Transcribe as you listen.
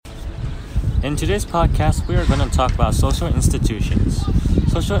In today's podcast, we are going to talk about social institutions.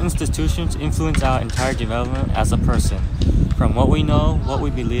 Social institutions influence our entire development as a person, from what we know, what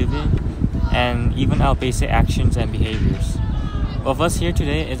we believe in, and even our basic actions and behaviors. With us here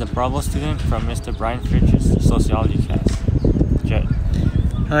today is a Bravo student from Mr. Brian Fritch's sociology class, Jett.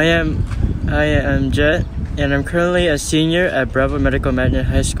 I am Jett, and I'm currently a senior at Bravo Medical Magnet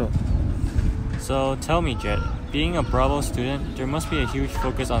High School. So tell me, Jett, being a Bravo student, there must be a huge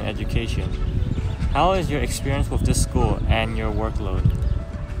focus on education. How is your experience with this school and your workload?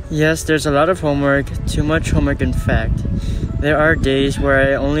 Yes, there's a lot of homework, too much homework in fact. There are days where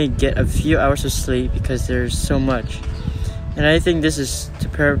I only get a few hours of sleep because there's so much. And I think this is to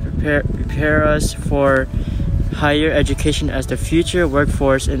prepare us for higher education, as the future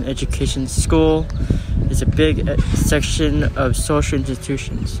workforce in education school is a big section of social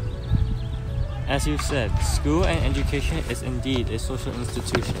institutions. As you said, school and education is indeed a social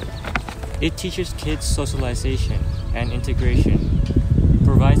institution. It teaches kids socialization and integration,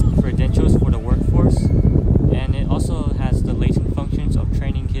 provides credentials for the workforce, and it also has the latent functions of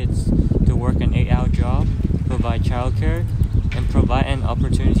training kids to work an 8-hour job, provide childcare, and provide an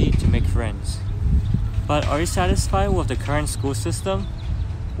opportunity to make friends. But are you satisfied with the current school system?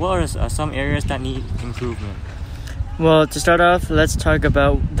 What are some areas that need improvement? Well, to start off, let's talk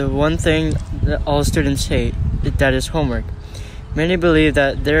about the one thing that all students hate, that is homework. Many believe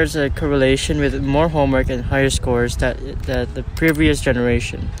that there's a correlation with more homework and higher scores that the previous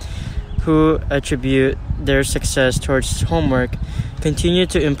generation, who attribute their success towards homework, continue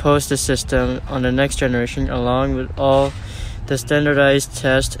to impose the system on the next generation, along with all the standardized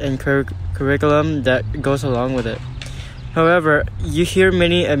tests and curriculum that goes along with it. However, you hear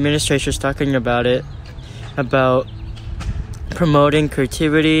many administrators talking about promoting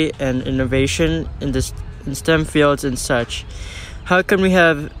creativity and innovation in STEM fields and such. How can we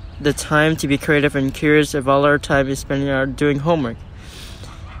have the time to be creative and curious if all our time is spent doing homework?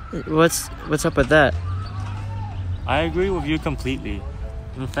 What's up with that? I agree with you completely.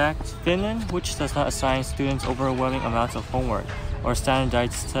 In fact, Finland, which does not assign students overwhelming amounts of homework or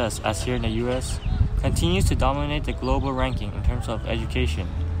standardized tests as here in the US, continues to dominate the global ranking in terms of education.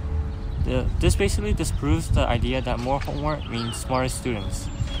 This basically disproves the idea that more homework means smarter students.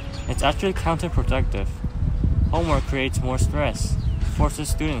 It's actually counterproductive. Homework creates more stress, forces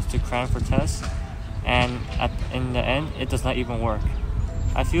students to cram for tests, and in the end, it does not even work.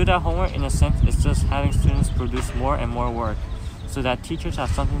 I feel that homework, in a sense, is just having students produce more and more work, so that teachers have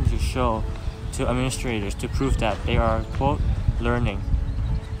something to show to administrators to prove that they are, quote, learning.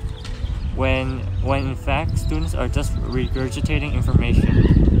 When in fact, students are just regurgitating information.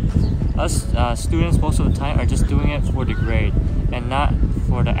 Us students most of the time are just doing it for the grade and not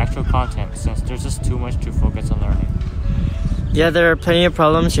for the actual content, since there's just too much to focus on learning. Yeah, there are plenty of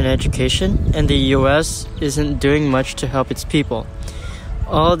problems in education, and the US isn't doing much to help its people.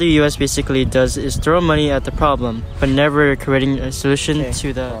 All the US basically does is throw money at the problem, but never creating a solution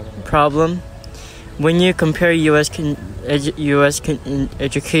to the problem. When you compare US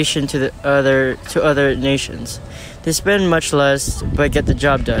education to other nations, they spend much less but get the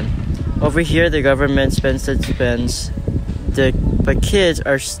job done. Over here, the government spends, but kids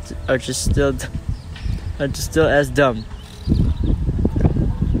are just still as dumb.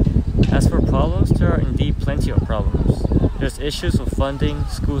 As for problems, there are indeed plenty of problems. There's issues with funding,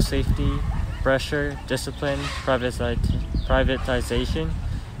 school safety, pressure, discipline, privatization,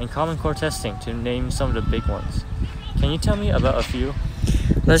 and Common Core testing, to name some of the big ones. Can you tell me about a few?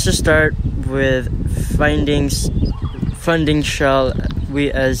 Let's just start with funding.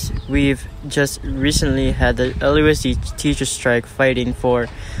 As we've just recently had the LUSD teacher strike fighting for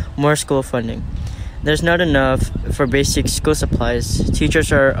more school funding. There's not enough for basic school supplies.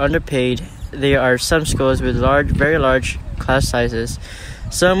 Teachers are underpaid. There are some schools with very large class sizes,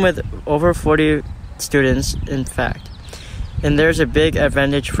 some with over 40 students in fact. And there's a big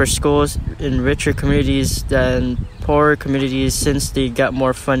advantage for schools in richer communities than poorer communities, since they got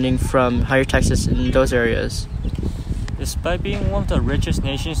more funding from higher taxes in those areas. Despite being one of the richest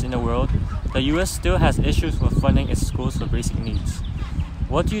nations in the world, the US still has issues with funding its schools for basic needs.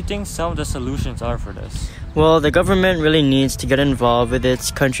 What do you think some of the solutions are for this? Well, the government really needs to get involved with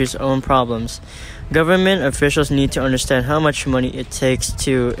its country's own problems. Government officials need to understand how much money it takes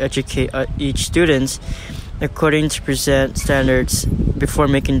to educate each student according to present standards before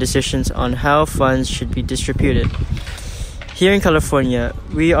making decisions on how funds should be distributed. Here in California,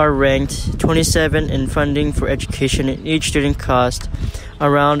 we are ranked 27 in funding for education, and each student costs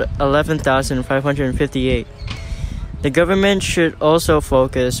around $11,558. The government should also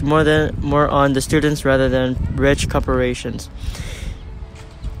focus more on the students rather than rich corporations.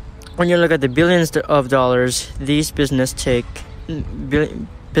 when you look at the billions of dollars these business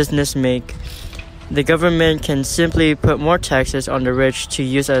make, the government can simply put more taxes on the rich to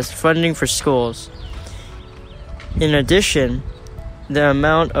use as funding for schools. In addition, the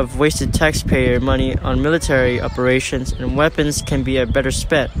amount of wasted taxpayer money on military operations and weapons can be better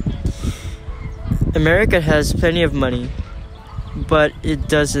spent. America has plenty of money, but it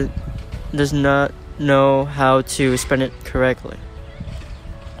does not know how to spend it correctly.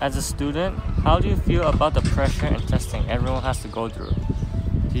 As a student, how do you feel about the pressure and testing everyone has to go through?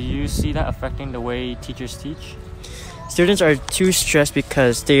 Do you see that affecting the way teachers teach? Students are too stressed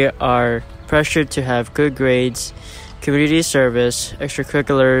because they are pressured to have good grades, community service,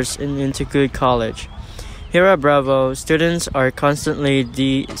 extracurriculars, and into good college. Here at Bravo, students are constantly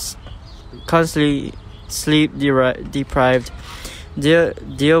sleep deprived,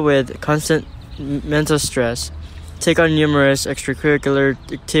 deal with constant mental stress, take on numerous extracurricular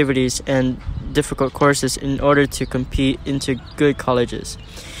activities and difficult courses in order to compete into good colleges.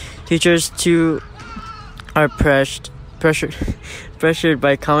 Teachers too are pressured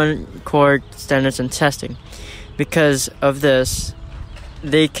by Common Core standards and testing. Because of this,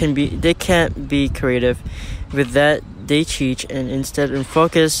 they can't be creative with that they teach and instead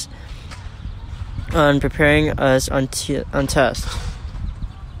focus on preparing us on tests.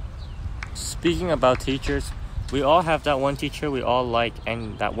 Speaking about teachers, we all have that one teacher we all like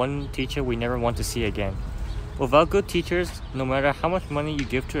and that one teacher we never want to see again. Without good teachers, no matter how much money you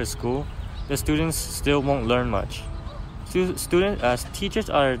give to a school, the students still won't learn much. Teachers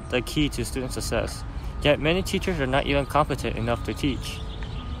are the key to student success, yet many teachers are not even competent enough to teach.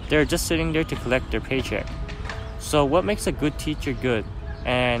 They're just sitting there to collect their paycheck. So what makes a good teacher good,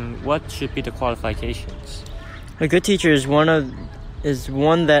 and what should be the qualifications? A good teacher is one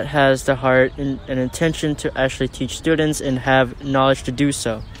that has the heart and intention to actually teach students and have knowledge to do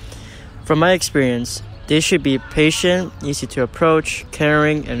so. From my experience, they should be patient, easy to approach,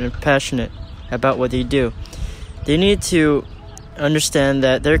 caring, and passionate about what they do. They need to understand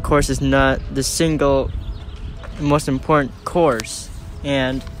that their course is not the single most important course,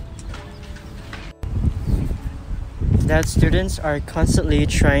 and that students are constantly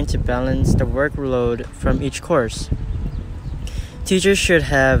trying to balance the workload from each course. Teachers should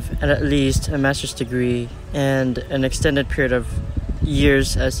have at least a master's degree and an extended period of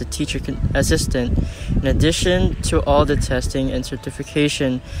years as a teacher assistant, in addition to all the testing and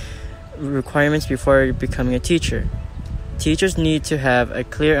certification requirements before becoming a teacher. Teachers need to have a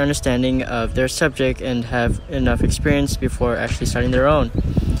clear understanding of their subject and have enough experience before actually starting their own.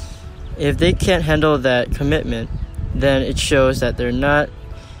 If they can't handle that commitment, then it shows that they're not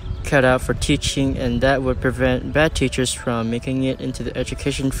cut out for teaching, and that would prevent bad teachers from making it into the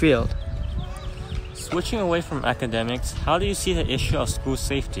education field. Switching away from academics, how do you see the issue of school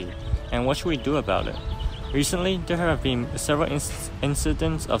safety, and what should we do about it? Recently, there have been several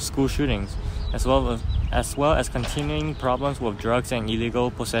incidents of school shootings, as well as continuing problems with drugs and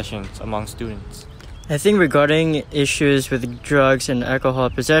illegal possessions among students. I think regarding issues with drugs and alcohol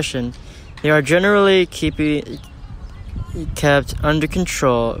possession, they are generally kept under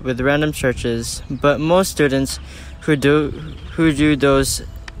control with random searches, but most students who do those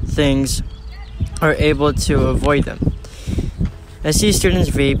things are able to avoid them. I see students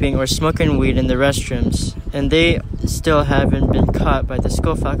vaping or smoking weed in the restrooms, and they still haven't been caught by the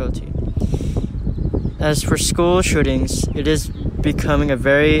school faculty. As for school shootings, it is becoming a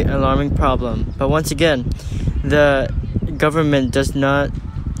very alarming problem, but once again, the government does not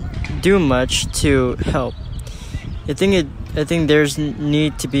do much to help. I think there's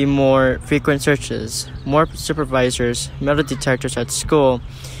need to be more frequent searches, more supervisors, metal detectors at school,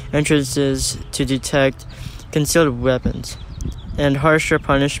 entrances to detect concealed weapons, and harsher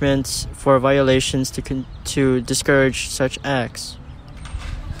punishments for violations to discourage such acts.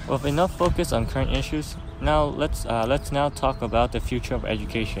 With enough focus on current issues, let's now talk about the future of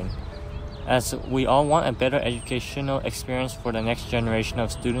education. As we all want a better educational experience for the next generation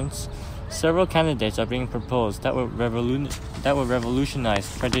of students, several candidates are being proposed that will revolutionize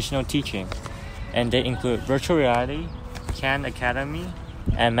traditional teaching, and they include virtual reality, Khan Academy,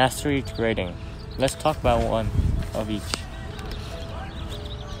 and mastery grading. Let's talk about one of each.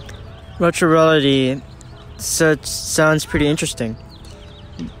 Virtual reality sounds pretty interesting.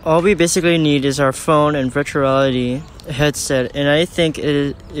 All we basically need is our phone and virtual reality headset, and I think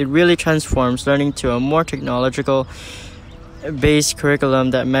it really transforms learning to a more technological based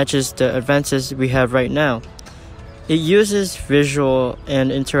curriculum that matches the advances we have right now. It uses visual and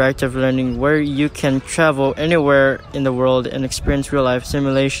interactive learning where you can travel anywhere in the world and experience real-life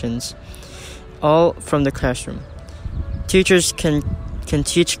simulations, all from the classroom. Teachers can can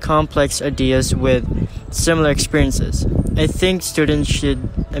teach complex ideas with similar experiences. I think students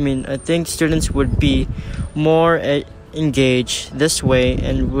would be more engaged this way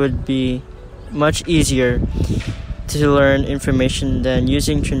and would be much easier to learn information than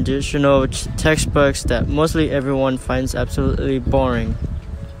using traditional textbooks that mostly everyone finds absolutely boring.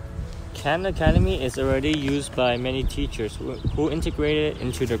 Khan Academy is already used by many teachers who integrate it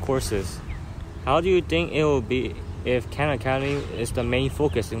into their courses. How do you think it will be if Khan Academy is the main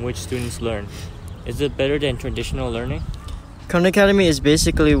focus in which students learn? Is it better than traditional learning? Khan Academy is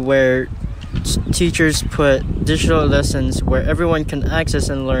basically where teachers put digital lessons where everyone can access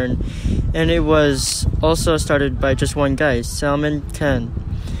and learn, and it was also started by just one guy, Salman Khan.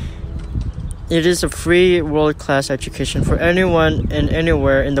 It is a free world-class education for anyone and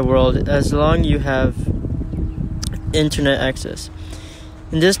anywhere in the world as long you have internet access.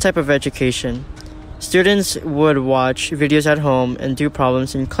 In this type of education, students would watch videos at home and do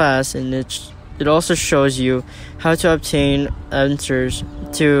problems in class, and it also shows you how to obtain answers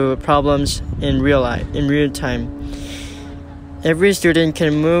to problems in real time. Every student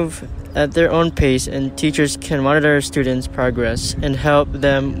can move at their own pace, and teachers can monitor students' progress and help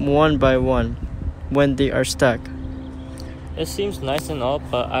them one by one when they are stuck. It seems nice and all,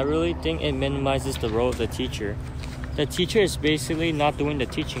 but I really think it minimizes the role of the teacher. The teacher is basically not doing the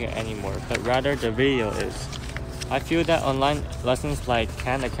teaching anymore, but rather the video is. I feel that online lessons like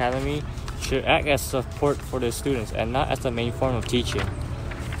Khan Academy should act as support for the students and not as the main form of teaching.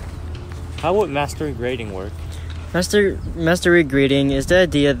 How would mastery grading work? Mastery grading is the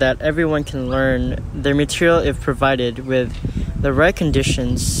idea that everyone can learn their material if provided with the right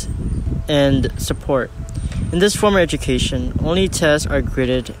conditions and support. In this form of education, only tests are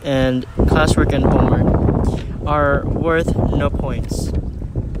graded and classwork and homework are worth no points.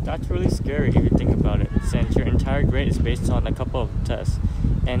 That's really scary if you think about it, since your entire grade is based on a couple of tests,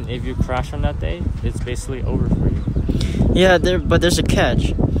 and if you crash on that day, it's basically over for you. Yeah, but there's a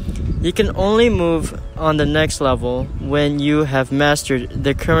catch. You can only move on the next level when you have mastered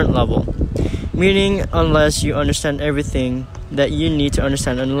the current level, meaning unless you understand everything that you need to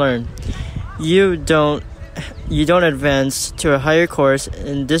understand and learn, you don't advance to a higher course,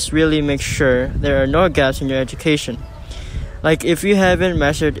 and this really makes sure there are no gaps in your education. Like if you haven't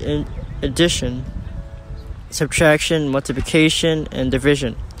mastered in addition, subtraction, multiplication, and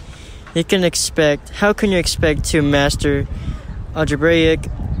division, how can you expect to master algebraic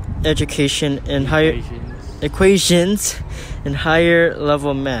education and higher equations and higher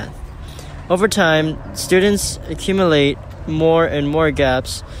level math? Over time, students accumulate more and more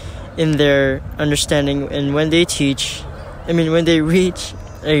gaps in their understanding, and when they reach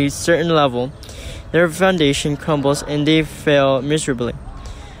a certain level, their foundation crumbles and they fail miserably.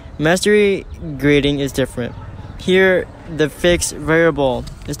 Mastery grading is different. Here, the fixed variable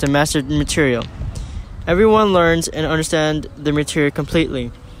is the mastered material. Everyone learns and understands the material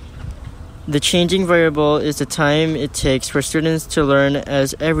completely. The changing variable is the time it takes for students to learn,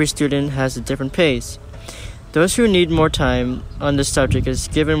 as every student has a different pace. Those who need more time on the subject is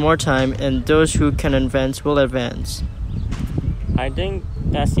given more time, and those who can advance will advance. I think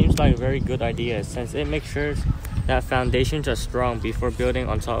that seems like a very good idea, since it makes sure that foundations are strong before building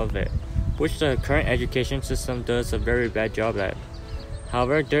on top of it, which the current education system does a very bad job at.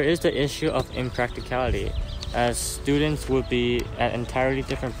 However, there is the issue of impracticality, as students would be at entirely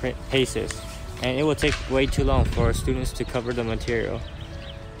different paces, and it will take way too long for students to cover the material.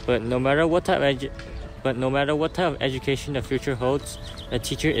 But no matter what type of education the future holds, the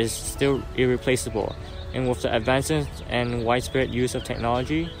teacher is still irreplaceable. And with the advances and widespread use of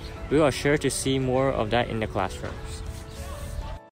technology, we are sure to see more of that in the classrooms.